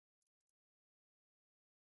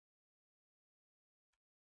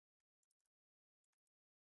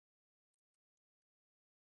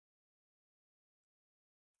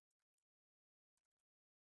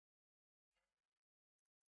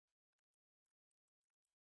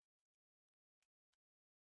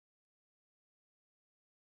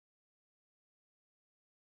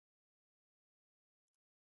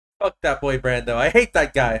Fuck that boy Brando. I hate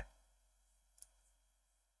that guy.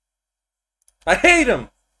 I hate him!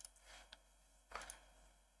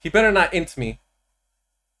 He better not int me.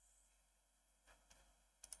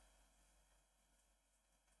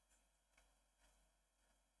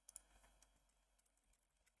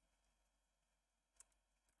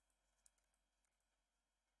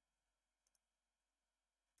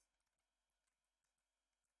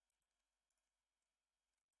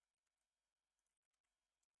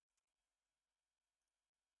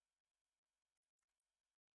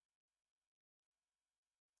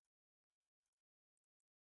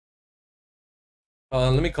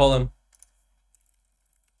 Let me call him.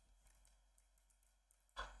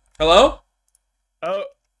 Hello? Oh.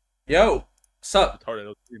 Yo. Sup? Retarded. I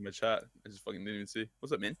was in my chat. I just fucking didn't even see.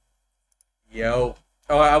 What's up, man? Yo.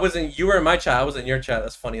 Oh, I wasn't. You were in my chat. I was in your chat.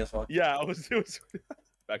 That's funny as fuck. Yeah, it was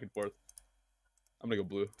back and forth. I'm gonna go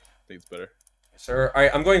blue. I think it's better. Sir, all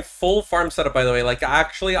right. I'm going full farm setup. By the way, like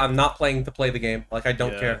actually, I'm not playing to play the game. Like I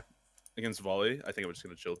don't care. Against volley, I think I'm just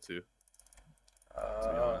gonna chill too.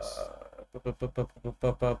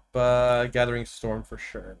 Gathering storm for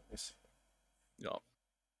sure. Let me see. No.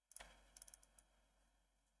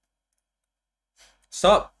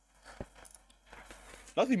 Sup?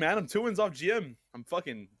 Nothing, man. I'm 2 wins off GM. I'm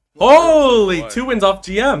fucking. Holy, 2 wins off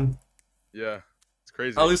GM. Yeah, it's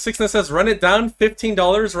crazy. Ali Sixness says, "Run it down,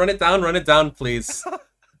 $15. Run it down, please." What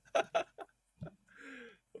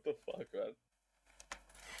the fuck,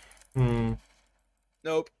 man?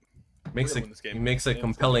 Nope. He makes a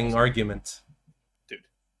compelling argument. Dude.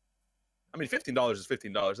 I mean, $15 is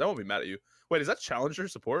 $15. I won't be mad at you. Wait, is that challenger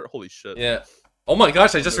support? Holy shit. Yeah. Oh my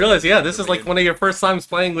gosh, I just realized. Yeah, this is like one of your first times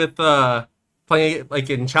playing with playing like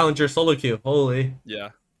in challenger solo queue. Holy. Yeah.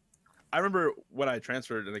 I remember when I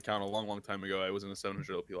transferred an account a long time ago. I was in a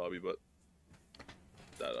 700 LP lobby, but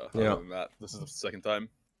other than that, this is the second time.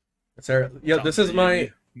 Yeah, this is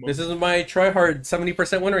my tryhard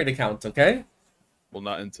 70% win rate account. Okay. Well,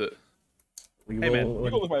 not into it. Hey man, you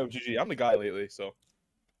go with my OGG. I'm the guy lately, so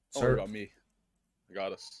don't worry about me. I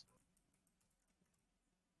got us.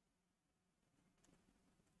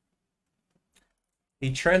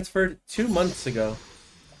 He transferred 2 months ago.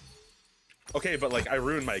 Okay, but like I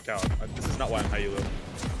ruined my account. This is not why I'm high elo.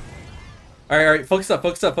 All right, focus up.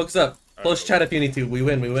 Close chat if you need to. We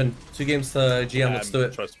win. 2 games to GM. Let's do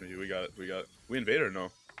it. Trust me, we got it. We invade or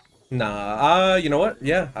no? Nah. You know what?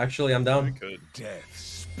 Yeah, actually, I'm down. We could. Death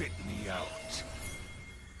spit me out.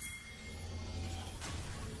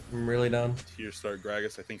 I'm really down. Tier start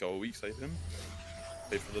Gragas. I think I'll weak side him.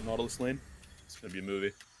 Pay for the Nautilus lane. It's gonna be a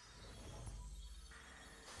movie.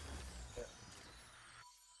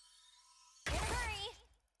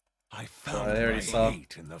 I found my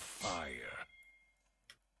hate in the fire.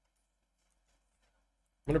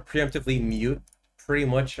 I'm gonna preemptively mute pretty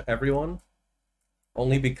much everyone,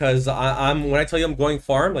 only because I'm when I tell you I'm going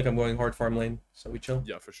farm, like I'm going hard farm lane, so we chill.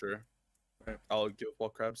 Yeah, for sure. Right. I'll give up wall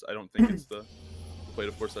crabs. I don't think it's the way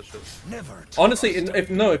to force that shit. Never. Honestly, if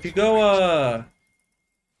you go I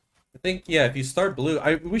think if you start blue,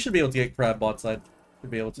 we should be able to get crab bot side. Should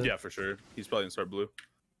be able to. Yeah, for sure. He's probably gonna start blue.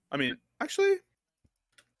 I mean, actually,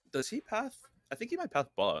 does he path? I think he might path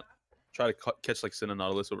bot. Try to catch like Sin and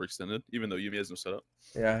Nautilus overextended, even though Yumi has no setup.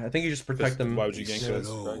 Yeah, I think you just protect them. Why would you gank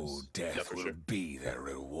those? Death will be their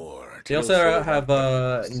reward. They also have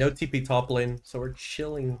no TP top lane, so we're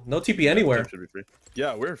chilling. No TP anywhere. Should be free.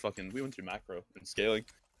 Yeah, we went through macro and scaling.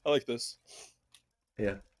 I like this.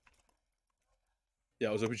 Yeah. Yeah,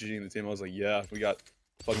 I was OPGing the team. I was like, yeah, we got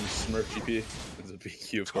fucking Smurf GP. It's a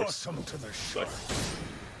BQ, of course. Toss him to the shark.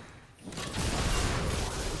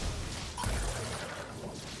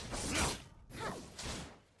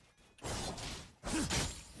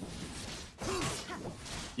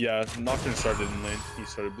 Yeah, Nocturne started in lane. He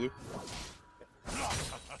started blue.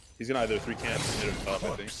 He's gonna either 3 camps mid or top,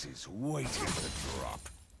 I think. Is waiting to drop.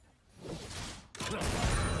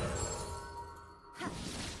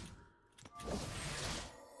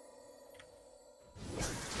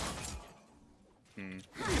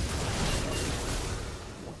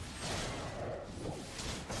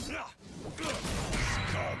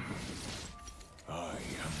 I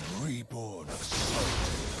am reborn of salt.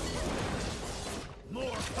 More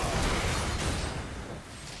power.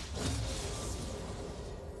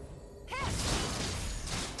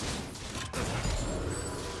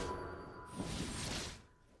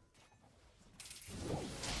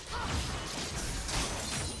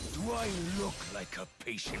 Do I look like a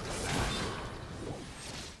patient lad?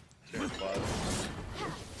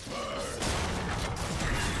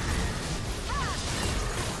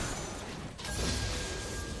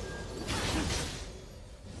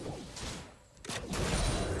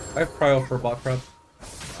 I have prio for bot prep.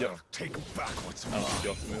 Yep. Take back what's I don't know if you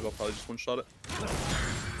have to move. I'll probably just one-shot it.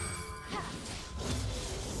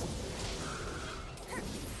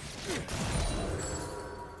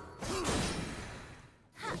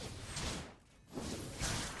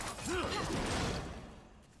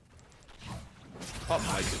 Pop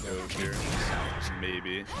might get go here.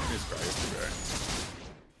 Maybe. He's probably there.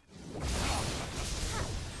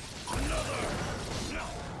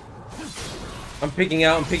 I'm picking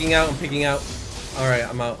out, I'm picking out, I'm picking out. Alright,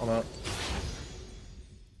 I'm out, I'm out.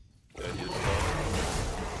 Yeah, he is.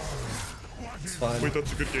 It's fine. Wait,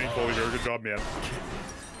 that's a good game, Bolliger. Good job, man.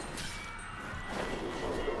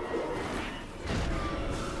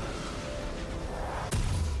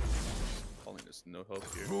 Calling this no help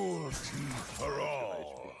here. cruelty for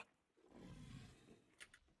all.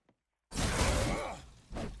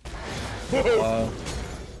 Wow.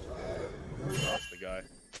 That's the guy.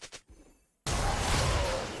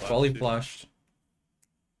 Volley Dude. flashed.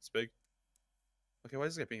 It's big. Okay, why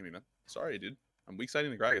is this guy pinging me, man? Sorry, dude. I'm weak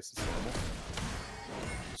siding the Gragas.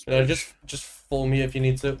 It's normal. Just full me if you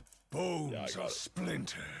need to. Bones Yeah, I got a it.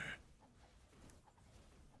 splinter.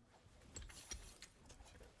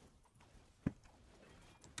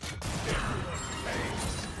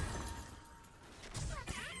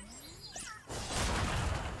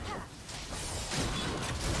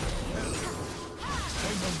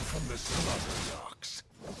 Hang them from the slaughter docks.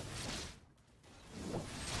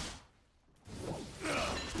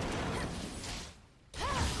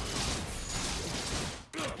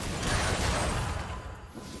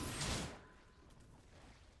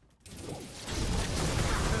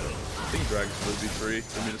 I think Dragon's supposed to be free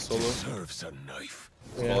for me to solo. Deserves a knife.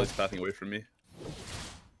 This Yeah. volley's pathing away from me.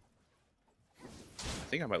 I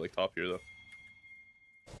think I might like top here though.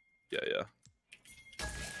 Yeah, yeah.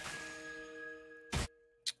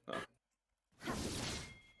 Oh.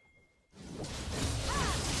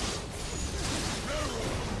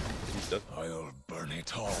 He's dead. I'll burn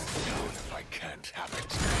it all down if I can't have it.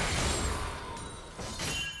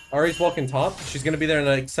 Ahri's walking top. She's gonna be there in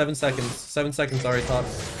like 7 seconds. 7 seconds, Ahri top.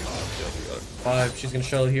 Yeah, we got it. 5. She's gonna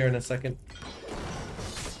show here in a second.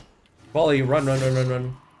 Volley, run, run, run, run,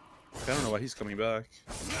 run. I don't know why he's coming back.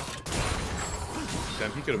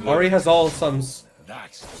 Damn, he could have. Ahri has all sums.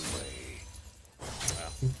 That's the way.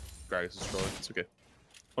 Gragas is trolling. It's okay.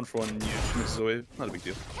 1 for 1, you misses away. Not a big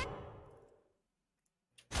deal.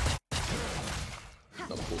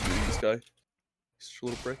 Not cool beating this guy. He's just a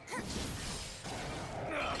little prick.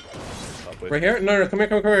 Top wave. Right here? No, no, come here,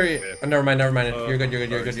 come here, come here. Yeah. Oh, never mind, never mind. Uh, You're good, you're good,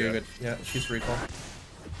 you're good, Ahri's you're dead. good. Yeah, she's recall.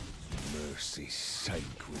 Mercy sank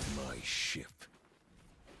with my ship.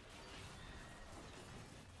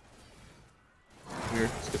 Weird.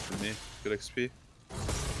 It's good for me. Good XP.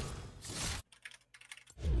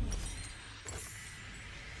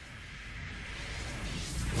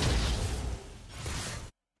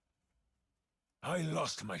 I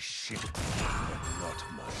lost my ship, but not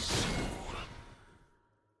my soul.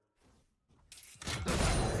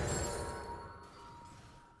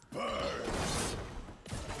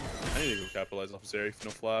 I need to go capitalize off this area for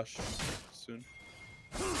no flash soon.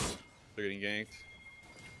 They're getting ganked.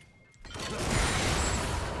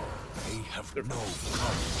 They have no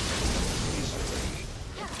confidence.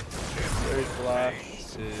 Very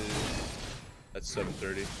flash is at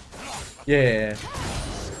 7:30. Yeah.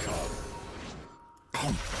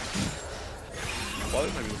 Well,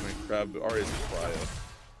 it might be looking like crab, but Ahri is cryo.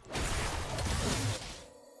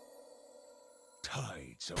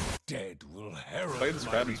 Tides of dead will herald If I get this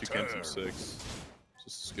my crab in 2 camps, I'm return. 6.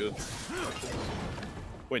 This is good.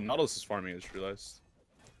 Wait, Nautilus is farming, I just realized.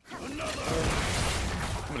 I'm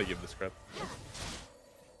gonna give this crab.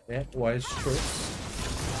 Yeah, wise choice.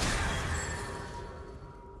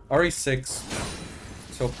 Ahri 6.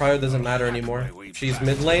 So prio doesn't matter anymore. If she's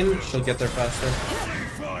mid lane, she'll get there faster.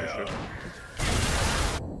 Fire.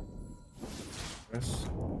 Yes.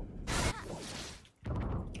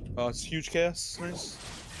 Oh, it's huge chaos. Nice.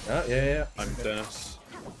 Yeah, yeah, yeah. I'm Dennis.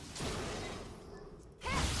 The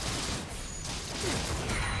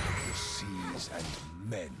seas and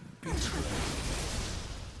men betray.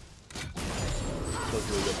 That was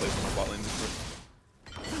a really good place on the bot lane before.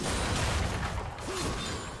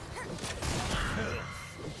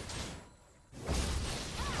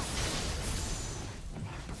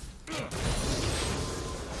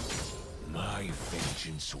 My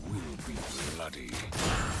vengeance will be bloody.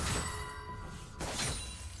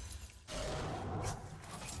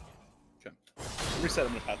 Okay. Reset,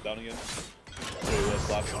 I'm gonna pat down again. So it was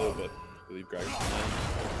last though, but I believe Greg.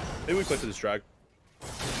 Maybe we click to this drag.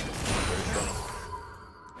 Very strong.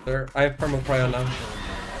 There, I have perma prio now.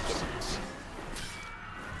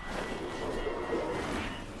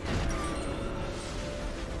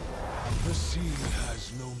 The sea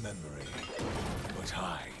has no memory, but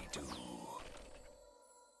I do.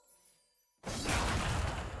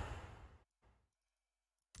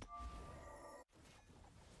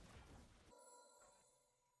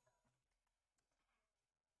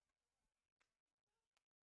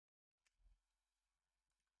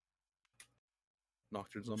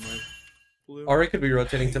 Nocturne's on my blue. Ahri could be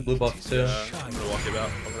rotating to blue buff too. Yeah, I'm gonna walk it out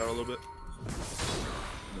a little bit.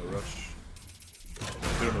 No rush.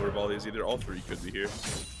 We don't know where Volley is either. All three could be here.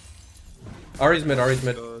 Ahri's mid, Ahri's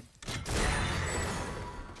mid. God.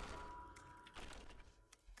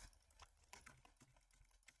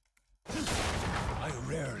 I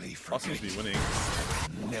rarely All seems forget. to be winning.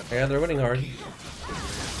 Never. Yeah, they're winning hard.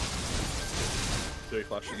 Very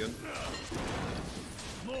flash again.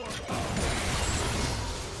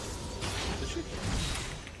 Did she?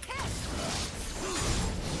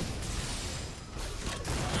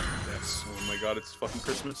 Yes. Oh my god, it's fucking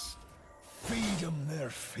Christmas. Feed them their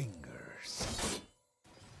fingers.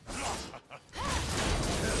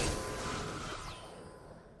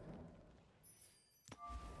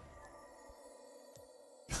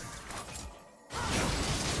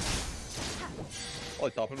 I'll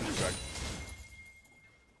like top him and just drag.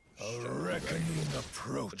 A reckoning The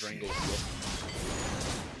approaches. drain goes slow.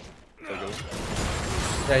 So go.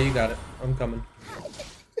 Yeah, you got it. I'm coming.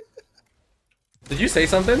 Did you say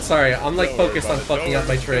something? Sorry, I'm like Don't worry focused about on it. fucking Don't up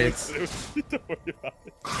my worry. trades. Don't worry about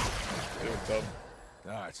it. It was dumb.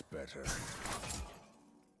 That's better.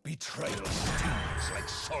 Betrayal stings like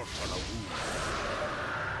salt on a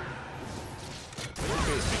wound.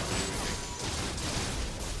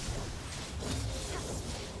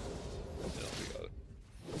 Yeah, we got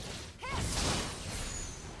it.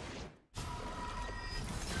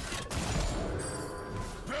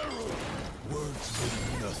 Words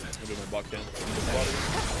mean nothing. I'm doing my bot camp.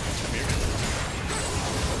 I'm here.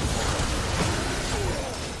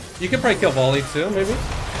 You could probably kill Volley too, maybe.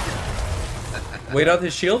 Wait out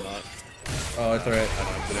his shield. Not. Oh, it's alright. I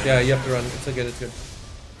don't have today. Yeah, you have to run. It's good. It's good.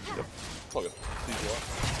 Yep. It's all good. Please go out.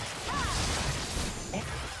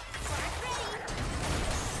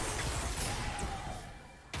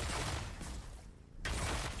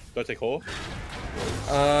 Do I take hole?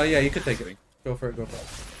 Yeah, you could take it. Go for it. Go for it.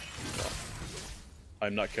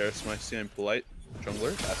 I'm not charismatic. I'm polite.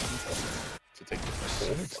 Jungler asking to take the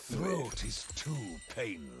hole. Its throat is too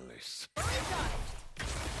painless.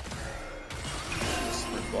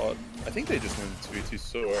 Sprint bot. I think they just went 2v2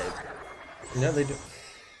 so hard, Yeah, they do.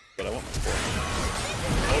 but I want my four.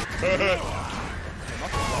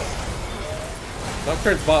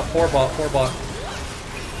 Nocturne's bot. 4 bot. 4 bot.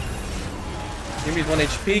 Give me 1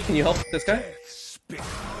 HP. Can you help this guy? Spit me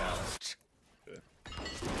out.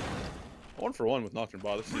 1-for-1 with Nocturne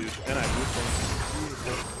bot. That's huge. And I have blue from.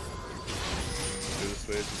 Go this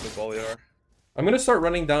way. Just like Volley are. I'm gonna start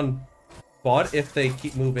running down bot if they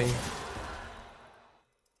keep moving.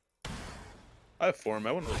 I have form.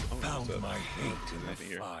 I wouldn't. Found upset. my hate in the Nothing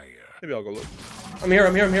here. fire. Maybe I'll go look. I'm here.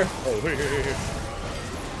 I'm here. I'm here. Oh, here.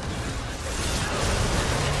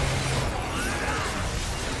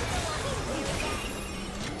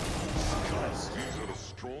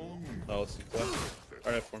 Oh, let's see. Alright,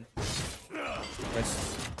 I have form.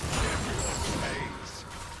 Nice.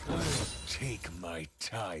 I'll take my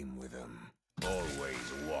time with them.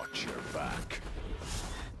 Always watch your back.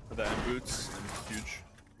 That and boots and huge.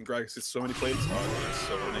 And Gragas gets so many plates. Oh, that's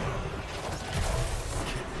so winning.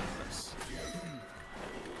 Nice.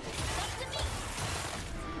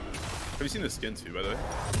 Have you seen the skin too, by the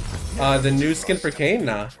way? The new skin for Kane?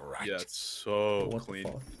 Nah. Right. Yeah, it's so What the clean.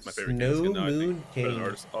 fuck? My favorite Snow skin now, I Moon think. Better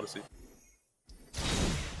than Kane. Odyssey.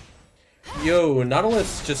 Yo,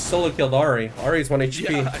 Nautilus just solo killed Ahri. Ahri's 1 HP.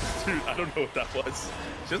 Yeah, dude, I don't know what that was.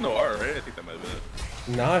 She has no R, right? I think that might have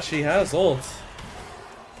been it. Nah, she has ult.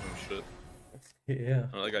 Oh shit. Yeah.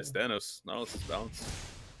 Oh, that guy's Thanos. Nautilus is balanced.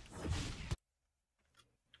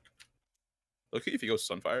 Look, if he goes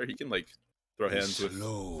Sunfire, he can like throw hands with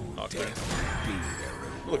Slow Nocturne. death be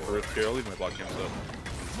their Look for Rift here. I'll leave my bot camps up.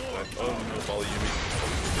 Oh no, Volley Yumi.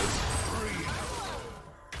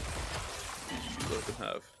 Let them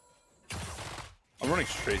have. I'm running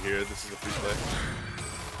straight here. This is a free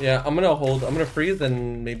play. Yeah, I'm gonna hold. I'm gonna freeze,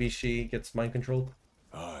 then maybe she gets mind controlled.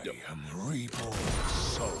 I Yep. am reborn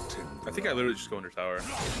salt and I think I literally just go under tower.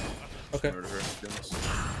 Okay. Murder her, to be honest.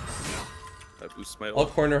 That boosts my I'll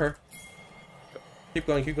ult. corner her. Keep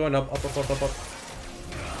going up.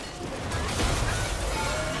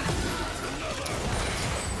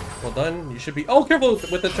 Well done. You should be. Oh, careful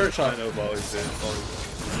with the turret shot. I know Volley's in.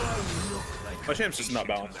 My champ's just not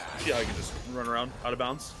balanced. Yeah, I can just run around out of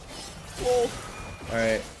bounds. Whoa. All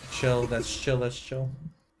right, chill. That's chill.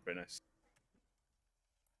 Very nice.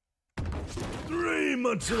 3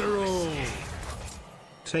 months in a row.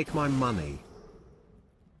 Take my money.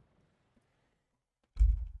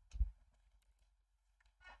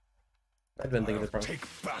 I've been thinking I'll the problem.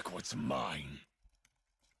 take back what's mine.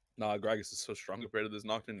 Nah, Gragas is so strong compared to this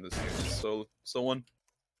Nocturne. This is so one.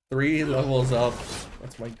 3 levels up.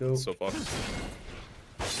 That's my go. So far.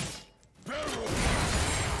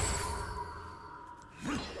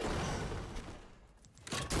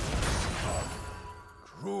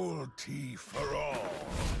 Cruelty for all.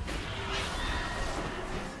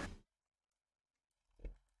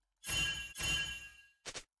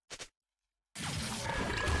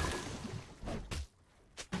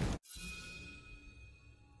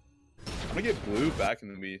 I'm gonna get blue back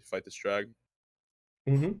and then we fight this drag.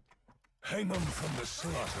 Mm-hmm. Hang them from the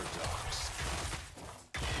slaughter docks.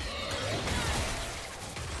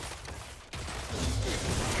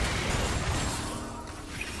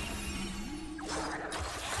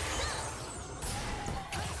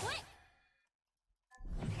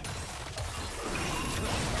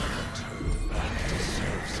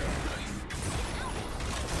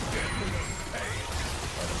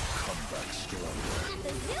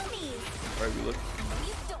 Alright, we look.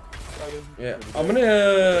 Yeah, I'm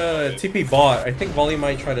gonna TP bot. I think Volley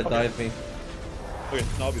might try to dive me. Okay,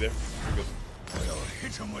 no, I'll be there. We're good. I'll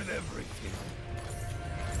hit him with everything.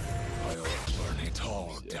 I'll burn it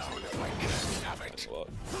all down if I can't have it.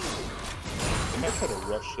 They might try to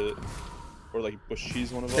rush it. Or like bush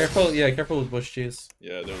cheese one of us. Careful, yeah, careful with bush cheese.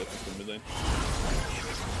 Yeah, they're looking for mid lane.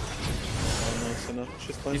 Oh no, Senna.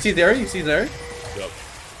 She's playing. You see there? You see there? Yup.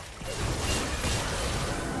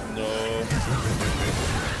 No.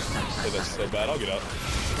 Oh, that's so bad. I'll get out.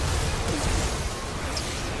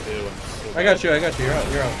 Ew, I'm so I got you. I got you. You're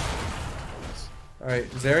out. You're out. All right,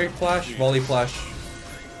 Zeri flash, Volley flash.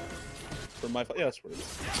 For my yeah, that's what it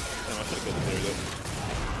is. Damn, I should have killed it there.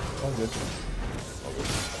 All good. All good.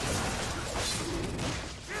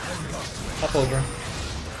 Hop over.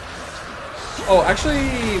 Oh, actually,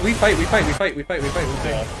 we fight.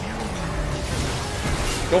 Yeah.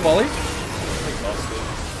 Go Volley. I'm exhausted.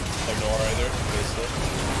 I have no R either.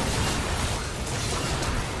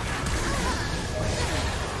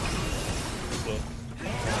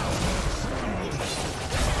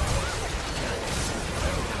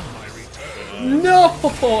 No,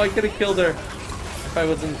 I could have killed her if I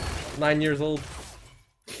wasn't 9 years old.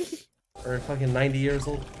 Or fucking 90 years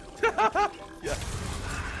old. Yeah.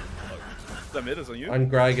 That mid is on you? On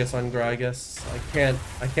Gragas, on Gragas.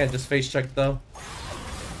 I can't just face check though.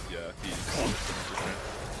 Yeah, he's...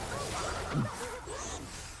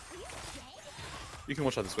 You can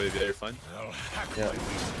watch out this wave, yeah, you're fine. Yeah.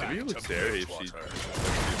 Maybe you look there if she...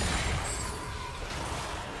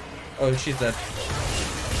 Oh, she's dead.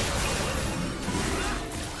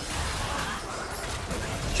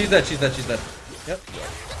 She's dead. Yep.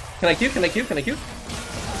 Can I Q?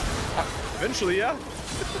 Eventually, yeah.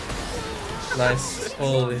 Nice.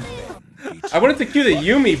 Holy. I wanted to Q the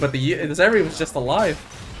Yumi, but the Zeri was just alive.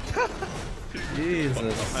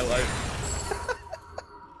 Jesus. My life.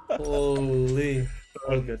 Holy.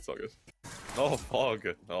 All good. It's all good. Oh, all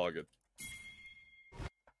good. All good.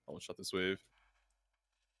 I'll shot this wave.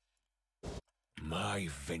 My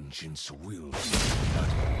vengeance will be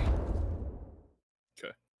bloody.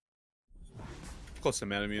 Okay. Close to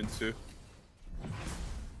man immune too.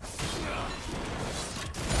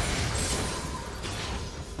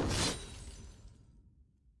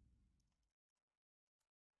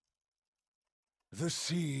 The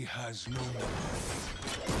sea has no number.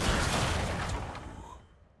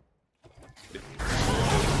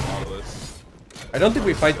 I don't think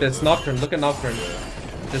we fight this. Nocturne, look at Nocturne.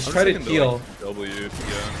 Just I'm try to taking the, heal. like, W, yeah.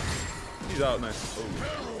 He's out, nice. Oh.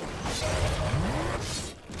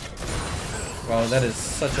 Wow, that is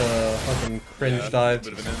such a fucking cringe Yeah, dive.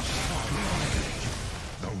 bit of an inch.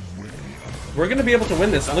 We're gonna be able to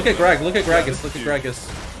win this. Look at Greg, look at Gragas, look at Gragas.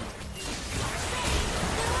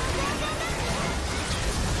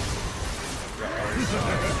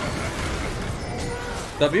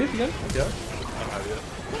 W again? Yeah.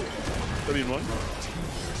 W1.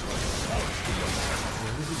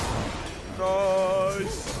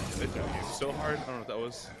 Nice! They took me so hard. I don't know what that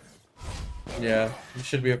was. Yeah, it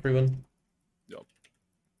should be a free one. Yup.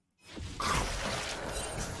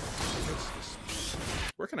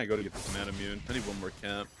 Where can I go to get this man immune? I need one more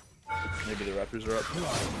camp. Maybe the Raptors are up.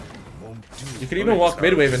 You could even walk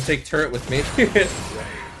mid wave and take turret with me.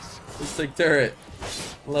 Just take turret.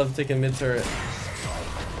 Love taking mid turret.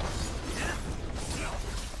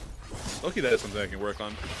 Lucky that is something I can work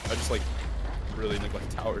on. I just like really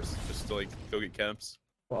neglect towers just to like go get camps.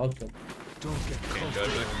 Well, I'll kill. Don't get Can't comfortable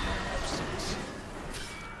go in my absence.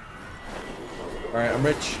 Alright, I'm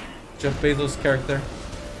rich. Jeff Bezos' character.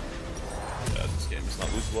 Yeah, this game is not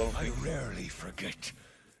losable. I I don't think. rarely forget.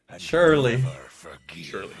 And Surely. never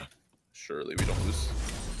forgive. Surely we don't lose.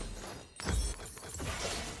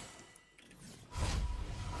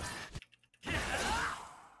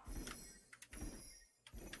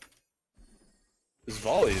 This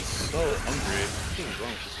volley is so hungry. What is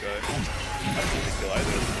wrong with this guy? I don't think they kill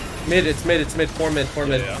either. Mid, it's mid, it's mid. 4 mid, 4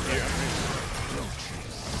 mid. Yeah, I'm here.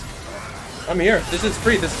 I'm here. This is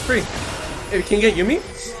free, this is free. Hey, can you get Yumi?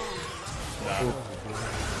 Nah.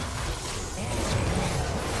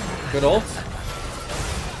 Good ult.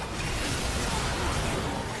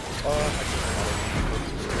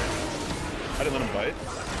 I didn't let him bite.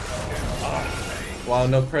 Wow,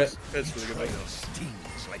 no crit. It's really good bite.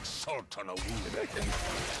 Stings like salt on a wound.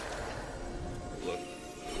 Look.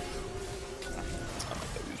 I don't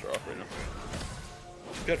think that these are off right now.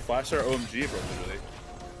 You got flash our OMG, bro, literally.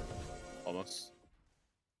 Almost.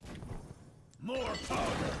 More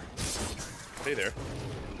powder. Hey there.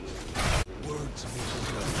 Words mean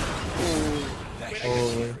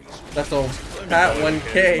Holy. That's all. Doesn't At matter.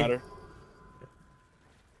 1K. Matter.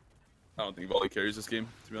 I don't think volley carries this game,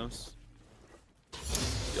 to be honest.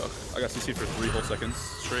 Yuck. I got CC for 3 whole seconds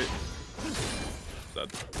straight. Sad.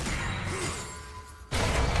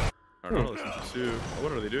 I don't know, listen to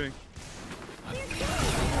what are they doing?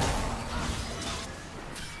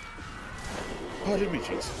 Oh, I didn't mean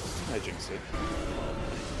jinx. I jinxed it.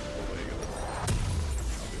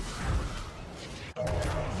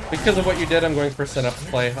 Because of what you did, I'm going for setup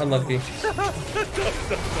play. Unlucky. Actually,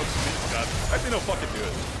 no, fucking do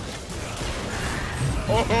it.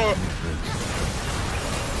 Oh!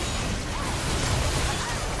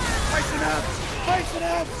 Spice it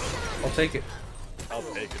up! I'll take it. I'll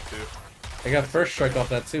take it too. I got first strike off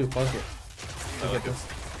that too. Fuck it. I like Get it. this.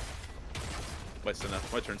 My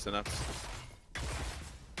synapse. My turn, synapse.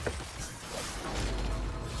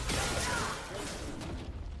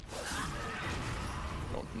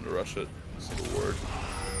 Don't want him to rush it. Single word.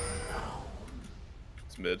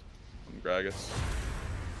 It's mid. I'm Gragas.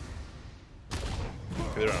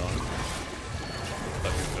 Okay, they're not on it. I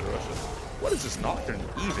think I'm gonna rush it. What is this Nocturne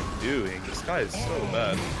even doing? This guy is so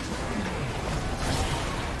bad.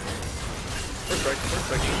 First strike,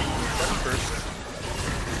 first.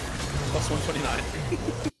 Plus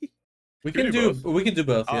 129. We Can can do do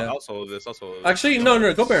both. Yeah. I'll solo this. I'll solo this. Actually,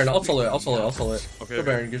 no. Go Baron. I'll solo it. I'll solo it. Okay, Go okay.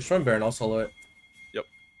 Baron. Just run Baron. I'll solo it. Yep.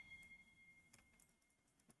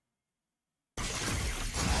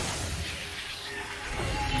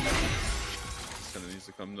 This kinda needs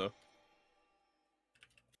to come though.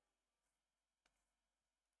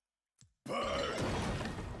 burn.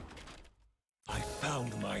 I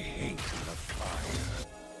found my hate in the fire.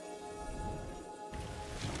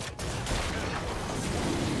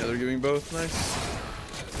 Yeah, they're giving both. Nice.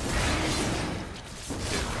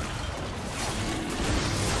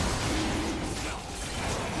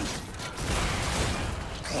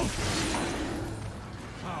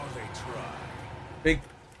 How they try. Big.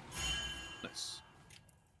 Nice.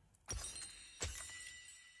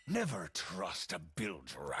 Never trust a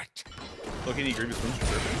bilge rat. Look, any Grievous moves are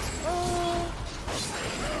perfect.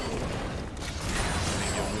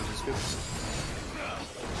 Any moves is good.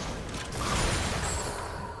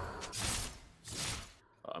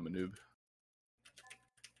 I'm a noob.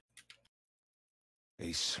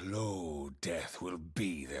 A slow death will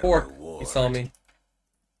be their Pork. reward. He saw me.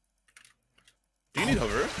 Do you need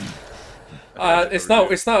hover? It's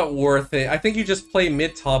not worth it. I think you just play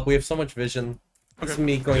mid top. We have so much vision. It's Okay.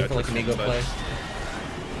 me going Yeah, for like an ego side. play.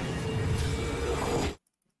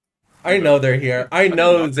 I know they're here. I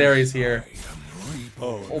know Zeri's here.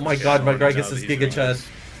 Oh my god, my Gragas is Giga Chest.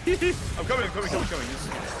 I'm coming. Just...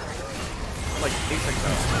 I'm like 8 seconds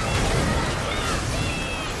out.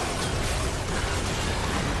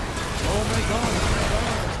 Oh my god.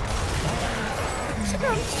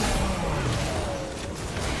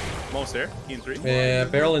 I'm almost there. Key in 3. Yeah,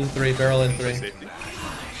 barrel in 3, barrel in 3. Safety.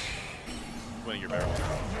 Winning your barrel.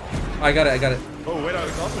 I got it. Oh, wait, I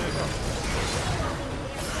was off.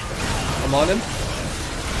 I'm on him.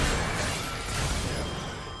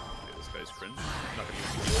 Okay, this guy's cringe. Not gonna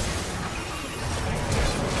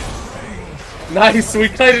use Nice, we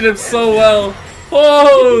kited him so well.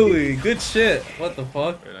 Holy, good shit. What the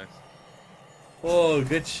fuck? it. Very nice. Whoa,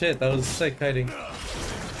 good shit. That was sick kiting.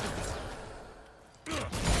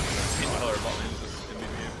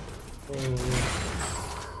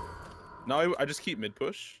 Now I just keep mid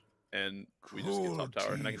push, and we just get top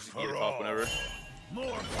tower, and I can just eat it top whenever. More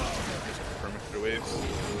power. Just confirm it through waves.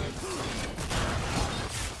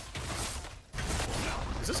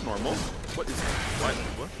 Is this normal? What is?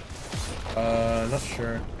 What? Not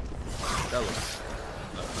sure. That looks.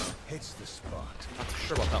 Hits the spot. Not too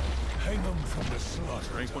sure about that one. Hang them from the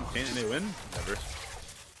slaughter. Rank 1 can they win? Never.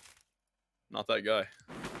 Not that guy.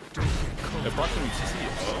 Approximately CC.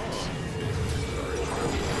 Oh.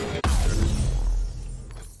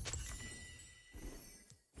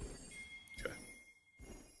 Okay.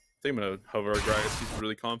 I think I'm gonna hover our Gragas. He's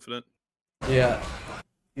really confident. Yeah.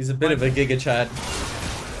 He's a bit of a Giga Chad.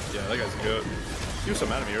 Yeah, that guy's good. He was so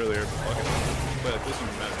mad at me earlier. Fuck it. But this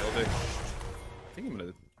one's mad at me all day. I think I'm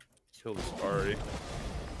gonna kill this Ahri.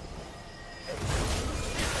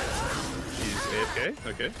 He's AFK?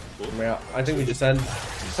 Okay, cool. Yeah, I think we just end.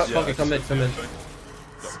 Fuck it, come in, come in.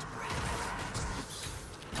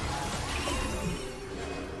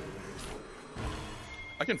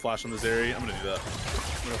 I can flash on this area. I'm gonna do that.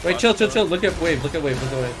 Wait, chill. Look at wave, look at wave.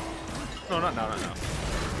 No, not now, not now.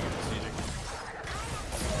 Sieging.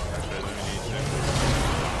 Actually, I don't even need to.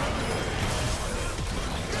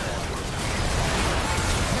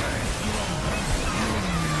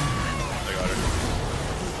 I got her.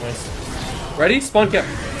 Nice. Ready? Spawn cap.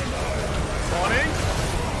 Spawning?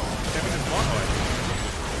 Can't even spawn.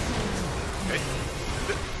 Okay.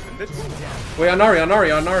 End it. Wait, on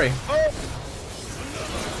Ahri. Oh!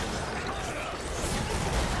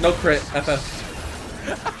 No crit, FF.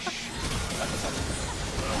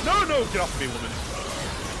 No, get off me, woman.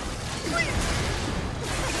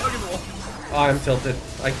 Look at the wall. Oh, I'm tilted.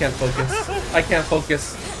 I can't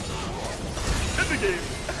focus. End the game.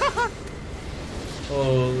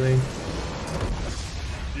 Holy.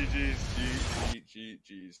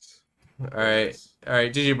 GG's. Alright,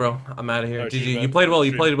 GG, bro. I'm out of here. Alright, GG. man. You played well.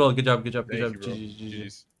 Good Good job. Thank you, bro.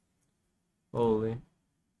 GG. Holy.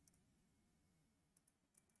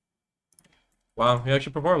 Wow, he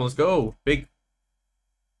actually performed. Let's go. Big.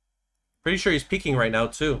 Pretty sure he's peaking right now,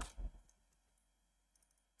 too.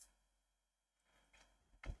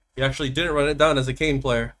 He actually didn't run it down as a Kane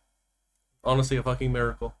player. Honestly, a fucking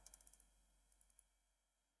miracle.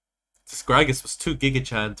 This Gragas was 2 Giga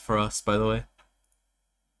Chad for us, by the way.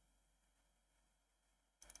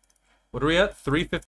 What are we at? 350.